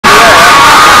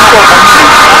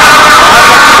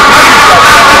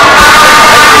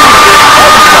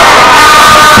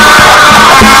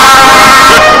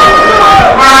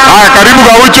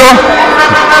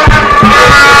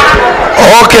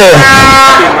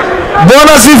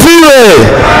Bwana sifiwe.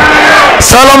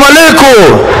 Salamu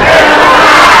alaikum.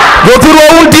 Goturwa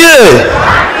untie.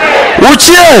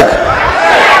 Uchiek.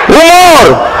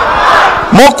 Umor.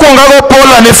 Mokwonga go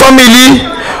pola ni family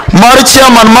mar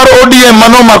chairman mar ODM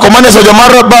manoma komane soja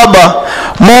mar baba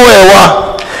mowewa.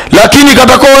 Lakini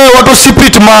kata kowewa to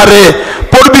spirit mare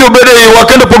pod biro bede wa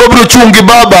kendo pod biro chungi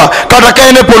baba kata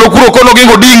kaine polo kuro kono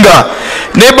gingo dinga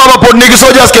ne baba pod nigi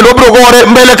soldiers kendo biro gore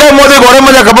mbele kai modhe gore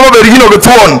manya ka baba berigino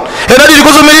getwon enadi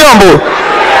dikoso miriambo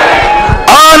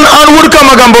an wud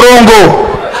kama gamborongo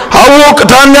hawuok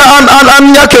tanya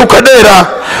an nyake ukadera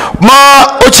ma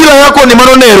ochila yako ni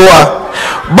manonerwa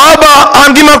baba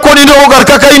angima koni ndo gar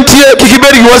kaka intie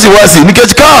kikiberi wasi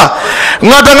nikech ka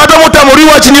ngata motamori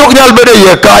wach ni ok nyal bede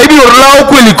ye ka ibiro law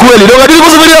kweli ndo ngadi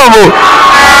koso miriambo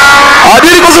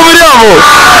adiri koso miriambo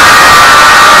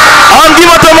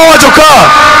angima tamo wacho ka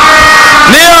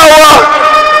ne awa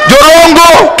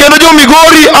jorongo kendo jo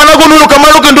Migori anagonuno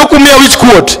kamano kendo kumia wich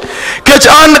quote kech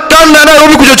an kan na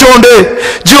Nairobi kuchochonde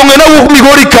jionge na wuok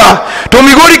Migori ka to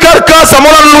Migori ka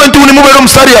samona lwentu ni mubero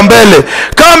mstari ya mbele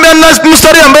kama na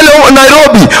mstari ya mbele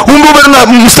Nairobi umubero na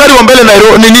mstari wa mbele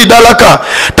Nairobi ni dalaka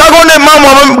tagone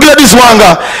mama Gladys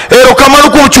Wanga ero kamano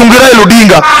kuchungira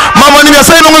eludinga mama ni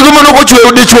Nyasaye nongo gumano ko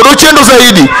chwe chendo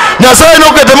zaidi Nyasaye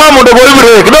nokete mama ndogo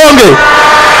ibre kidonge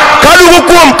kadu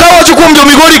kukum kawacho kum jo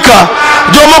Migori ka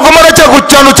jo moko mara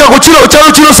chako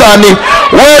chilo sani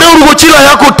were urugo chila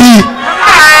yako ti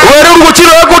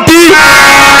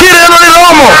kireno ni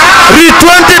romo ri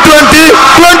 2020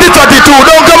 2032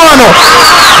 don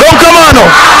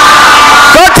kamano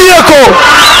katieko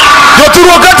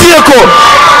joturwa katieko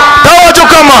tawacho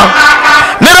kama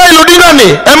ne Raila Odinga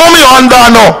ni emomiyo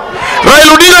andano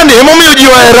Raila Odinga ni emomiyo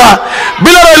jiwera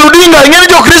bila Raila Odinga ingeni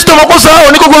jo Kristo moko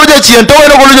sao niko golo jachien to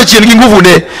weno golo jachien gi nguvu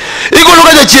ne igolo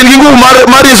ga jachien gi nguvu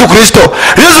mar Yesu Kristo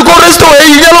inyalo golo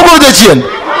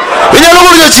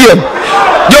jachien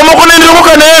jomoko ne ndiko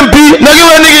ka MP na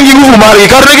giweni gi nguvu margi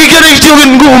kar ne gikene gitiyo gi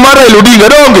nguvu mar Raila Odinga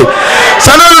donge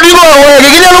sana Odinga wege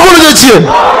ginyalo golo jachien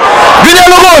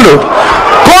ginyalo golo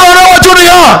kono na wacho ni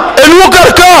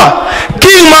enuokar ka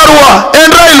king marwa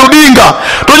en Raila Odinga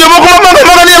to jomoko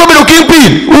mama nyalo bedo king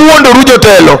pin uwondo rujo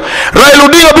telo Raila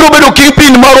Odinga biro bedo king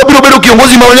pin marwa biro bedo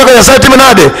kiongozi ma nyaka Nyasaye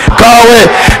timenade kawe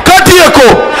katieko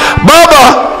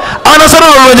baba anasara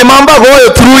lwenje mamba goyo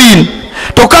through in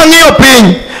to kang'iyo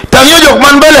piny tang'iyo jok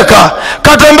man mbele ka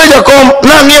kata mbe jakom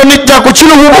nang'iyo ni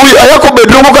jakuchilo ayako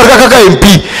bedrongo kar kaka MP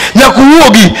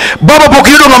nyakuwogi baba pok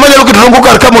yudo ng'ama nyalo ketrongo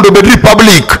kar ka mondo bed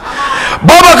republic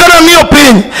baba kana ng'iyo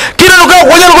piny kineno ka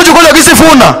wanyalo gocho koja gi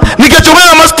Sifuna nikech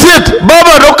omena ma state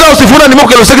baba doka Sifuna ni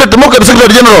mokelo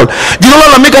secretary general jinola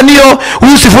lamika niyo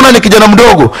huyu Sifuna ni kijana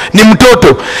mdogo ni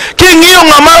mtoto king'iyo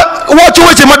ng'ama wacho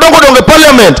weche madongo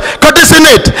parliament kata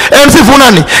senate en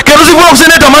Sifuna ni kendo Sifuna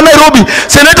senator man Nairobi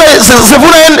senator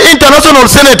Sifuna en international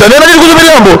senator nena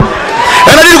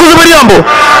dili kuzubiriambo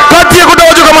katie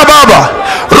kudawacho kama baba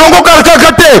rongo kar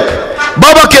kaka tek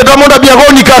baba keta monda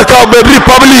biagoni kar ka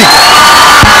republic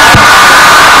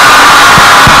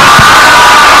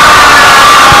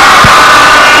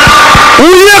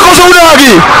uye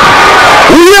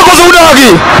koso udagi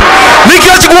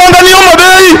nikech gwanga ni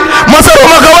Homabay masaro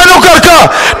makaweno karka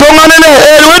to ng'anene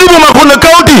elwedu Boma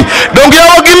County donge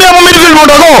yawa gimia mo midfield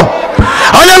mondago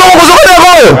anyalo koso kada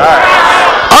goyo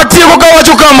atieko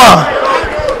kawacho kama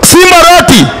Simba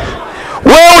rati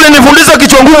wewe ulinifundisha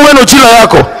kichwa ngumu weno chila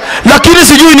yako lakini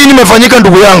sijui nini imefanyika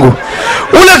ndugu yangu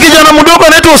ule kijana mdogo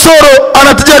anaitwa Osoro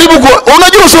anatujaribu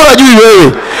unajua Osoro ajui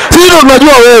wewe sisi ndo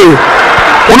tunajua wewe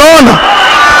unaona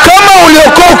kama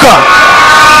uliokoka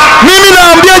mimi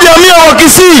naambia jamii wa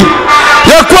Kisii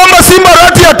ya kwamba Simba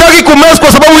rati hataki kumess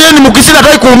kwa sababu yeye ni Mkisii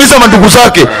hataki kuumiza mandugu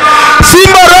zake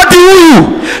Simba rati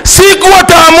huyu siku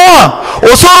ataamua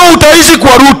Osoro utaishi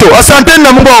kwa RUTO asanteni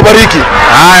na Mungu awabariki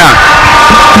haya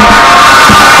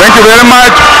thank you very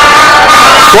much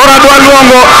Kora dwa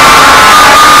luongo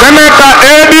Senator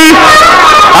Eddie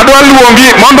adwa luongi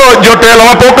mondo jotelo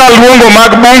mapoka luongo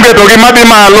mag bunge to gi madhi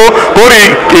malo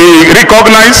kori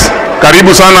recognize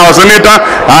karibu sana wa senator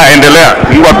endelea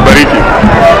Mungu akubariki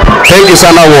thank you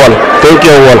sana wall thank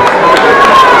you wall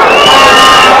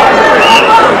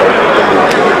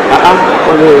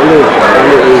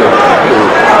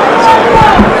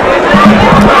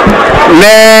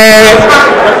ne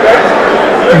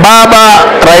baba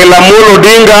Raila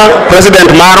Odinga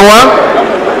president marwa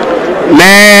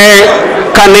ne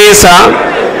kanisa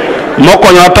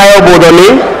mokonyo tayo budoni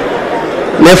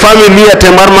ne familia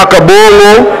temar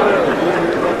makabongo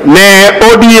ne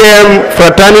ODM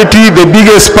fraternity the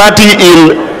biggest party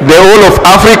in the whole of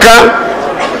Africa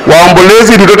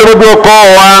waombolezi duto biro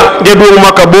kowa jaduong'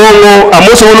 makabongo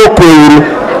amoso wono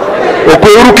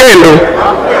okweuru kendo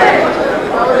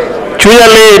chunya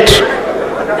lit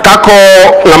kako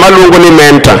ng'ama luongo ni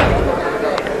menta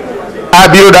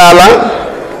abiro dala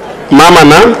mama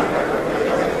na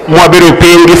mwabiro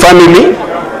piny gi family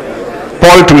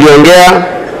Paul tuliongea,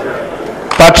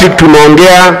 Patrick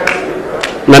tumeongea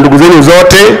na ndugu zenu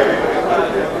zote.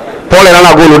 Paul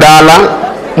ana golu dala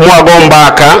mwago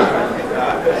mbaka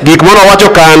gik mano wacho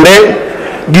kande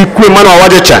gikwe mano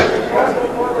wacho cha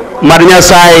mar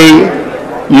Nyasaye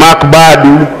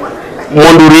makbadu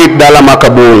mondo rit dala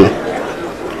makabung.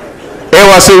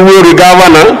 Wase wuori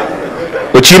gavana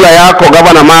ochila yako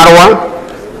gavana marwa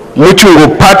muchungo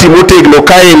party motegno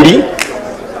kaendi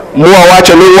muwa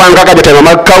wacho ni wan kaka jatelo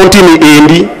mag county ni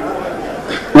endi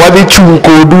wadhi chung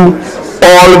kodu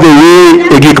all the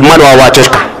way e gik mano wawacho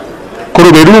ka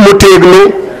koro bedu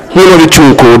motegno huno dhi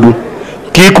chung kodu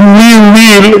kik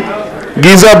wil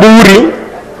gi Zaburi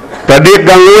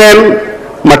 34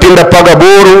 Matinda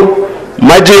 18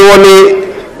 majiwo ni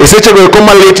eseche go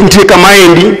koma lit nitie kama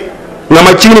endi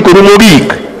ng'ama chini kodu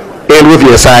mogik en Ruoth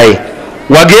Nyasaye.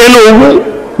 Wageno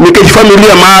nikech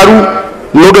familia maru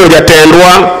nogo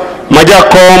jatendwa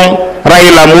majakom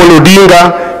Raila Amolo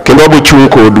Odinga kendo wabochung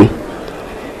kodu.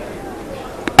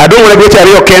 Adong' na dweche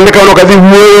ariyo kende kawano kadhi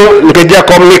wuoyo nikech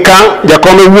jakom nika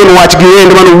jakom wuon wach gi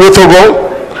wende mano wuotho go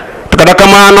to kata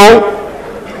kamano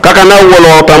kaka na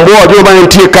wuolo tambua juma bane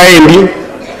nitie kaendi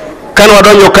kano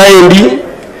wadonjo kaendi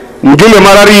mjumbe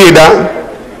mar Arieda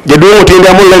jaduong' Otiende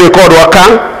Amolo ne kodwa ka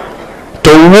to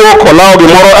wuok olawo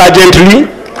gimoro urgently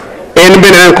en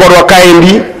bende ne kodwa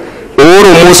kaendi ooro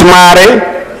mos mare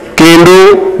kendo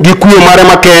gi kuyo mare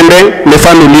makende ne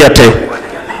familia te.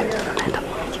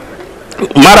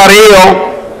 Mar ariyo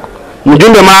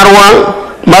mjumbe marwa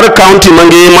mar county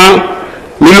mangima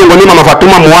miluongo ni Mama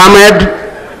Fatuma Mohamed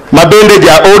mabende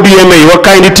ja ODM e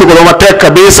kaendi tiyo matek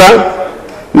kabisa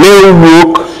ne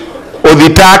owuok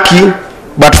odhitaki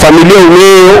but familia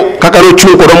ung'eyo kaka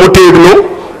nochung' kodwa motegno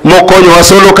mokonyo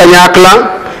wasolo kanyakla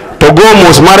to go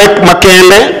mos mare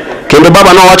makende kendo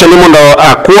baba nowacho ni mondo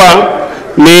akwa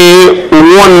ni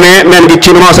uwone ne gi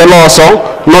chenro moseloso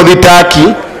nodhi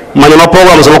taki manyo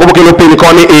program sama ko kelo piny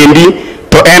koni endi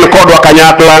to en kodwa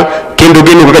kanyakla kendo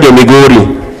geno kaka jo Migori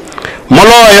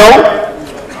moloyo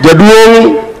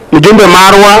jaduong' mjumbe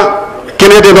marwa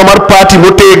kendo jatelo mar party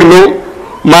motegno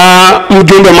ma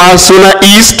mjumbe mar Suna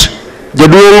East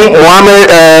jaduong'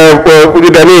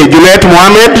 Junet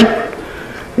Mohamed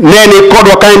neni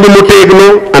kodwa kaendi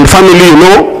motegno and family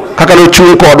kaka no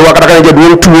chung kodwa kata kana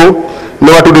jaduong' tuo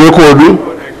ne watudore kodu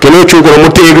kendo chung kodwa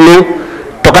motegno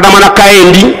to kata mana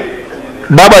kaendi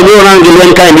baba nyoro nangi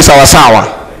lweny kaendi sawa sawa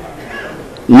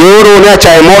nyoro ne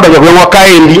achaye modo jagweng'wa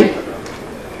kaendi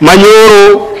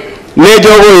manyoro ne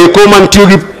jogo eko mantiyo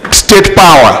gi state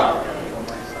power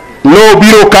no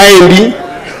biro kaendi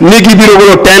nigi biro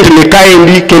golo tent ni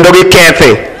kaendi kendo gi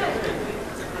kethe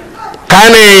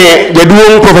kane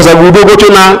jaduong' Professor Gudo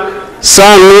gochona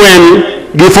saa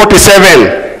 4:47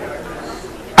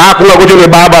 akuna gochone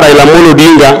baba Raila Amolo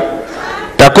Odinga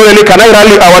takore ni kana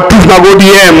rally our tooth na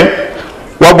ODM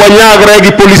wabwanyagre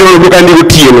gi polisi no duka ndi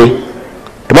gotieno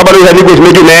to baba no yani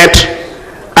gochone Junet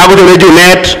agochone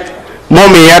Junet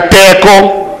momi ya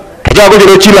teko jago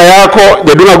jero chila yako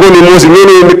jaduna goni mosi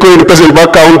mimi niko ni president ba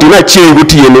county na chengu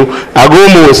gotieno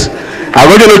agomos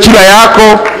agojo chila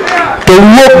yako to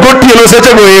wuok gotieno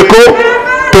seche go eko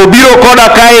to biro koda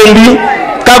kaendi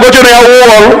kagocho ne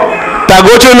awuol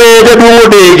tagocho ne jaduong'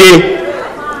 Odege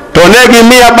to ne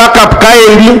gimiya backup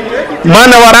kaendi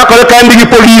mana warakore kaendi gi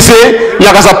polise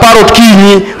nyaka sa parot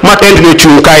kinyi matend ne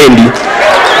chung kaendi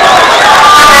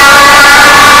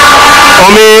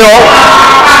omiyo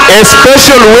a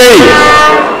special way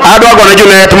adwa gone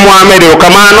Junet Mohamed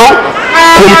kamano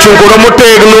kum chunguro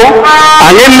motegno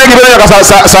ang'en ne gibedo nyaka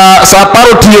sa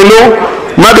paro tieno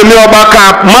mage miwa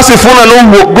backup Masifuna no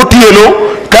wuok gotieno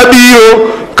kabiro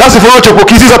Kasifuna chopo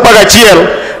Kisii sa 11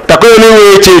 takoyo ni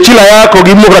weche chila yako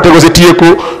gi mokrate go setieko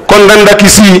kon danda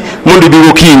Kisii mondo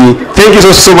bigo kinyi. Thank you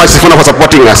so much Sifuna for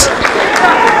supporting us.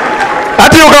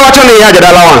 Ati ukawacho ni yaja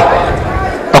dalawa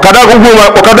okada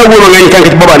gumo ng'eny kange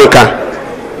baba nika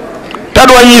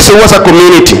tadwa nyiso was a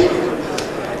community.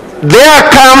 There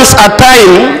comes a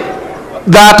time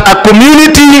that a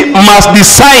community must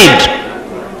decide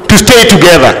to stay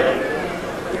together.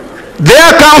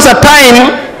 There comes a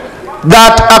time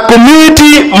that a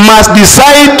community must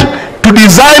decide to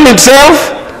design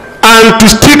itself and to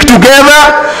stick together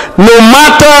no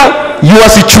matter your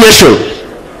situation.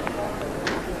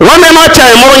 Waneno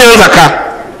chae moro nyanza ka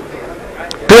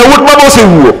to yawuot baba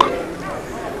osewuok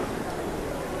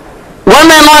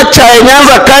waneno achaye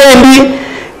Nyanza kaendi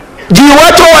ji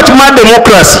wacho wach mar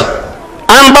democracy.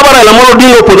 An baba Raila mondo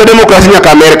dingo puonjo democracy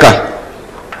nyaka Amerika.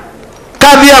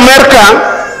 Kadhi Amerika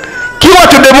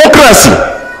kiwacho democracy,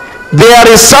 there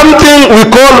is something we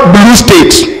call blue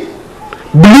state.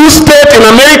 Blue state in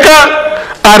America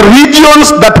are regions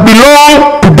that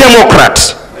belong to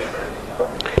Democrats.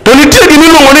 To nitie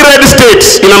gimiluongo ni red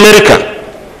states in America.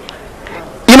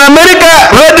 In America,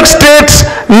 red states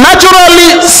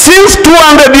naturally since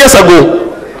 200 years ago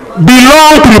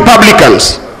belong to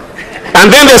Republicans. And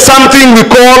then there's something we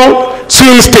call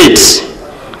swing states.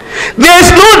 There is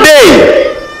no day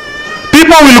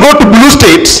people will go to blue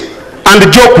states and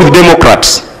joke with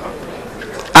Democrats.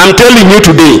 I'm telling you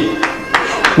today,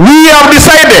 we have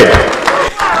decided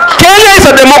Kenya is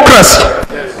a democracy.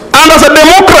 And as a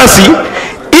democracy,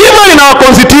 even in our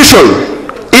constitution,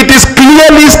 it is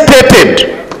clearly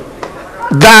stated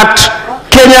that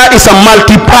Kenya is a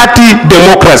multi-party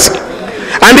democracy.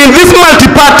 And in this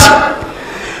multi-party,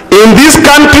 in this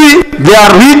country, there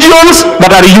are regions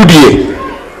that are UDA.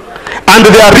 And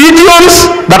there are regions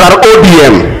that are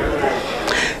ODM.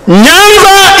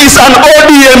 Nyanza is an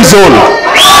ODM zone.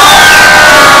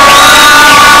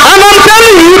 And I'm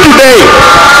telling you today,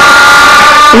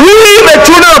 we the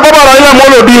children of Baba Raila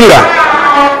Molo Odinga,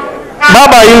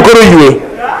 Baba Inkoro Yue,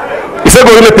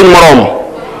 Isego Inetin Morom,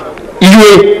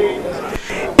 Yue.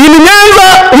 In Nyanza,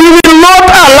 we will not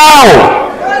allow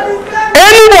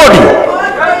anybody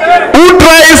who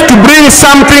tries to bring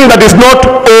something that is not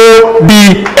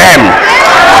ODM.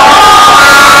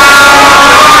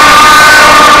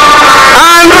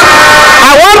 And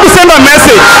I want to send a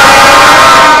message.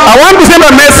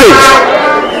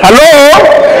 Hello?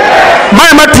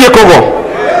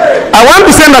 I want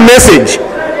to send a message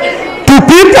to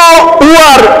people who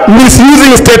are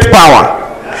misusing state power.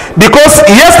 Because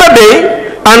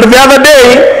yesterday and the other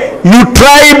day, you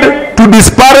tried to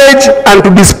disparage and to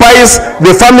despise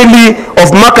the family of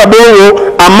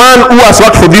Makabongo, a man who has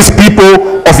worked for these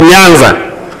people of Nyanza.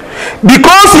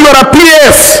 Because you are a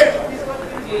PS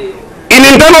in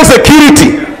internal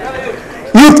security,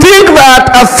 you think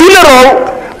that a funeral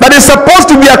that is supposed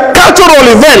to be a cultural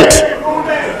event,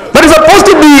 that is supposed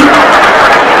to be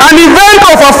an event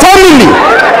of a family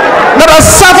that has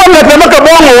suffered like the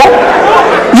Makabongo,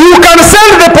 you can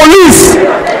send the police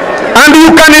and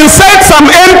you can incite some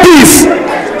MPs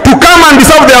to come and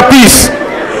deserve their peace.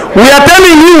 We are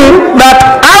telling you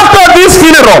that after this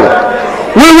funeral,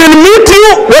 we will meet you,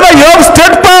 whether you have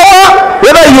state power,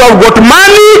 whether you have got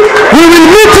money, we will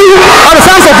meet you as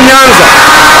sons of Nyanza.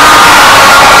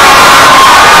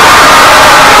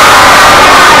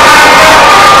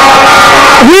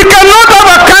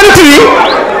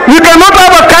 We cannot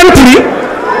have a country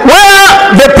where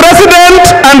the president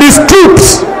and his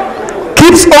troops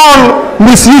keeps on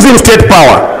misusing state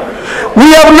power. We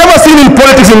have never seen in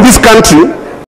politics in this country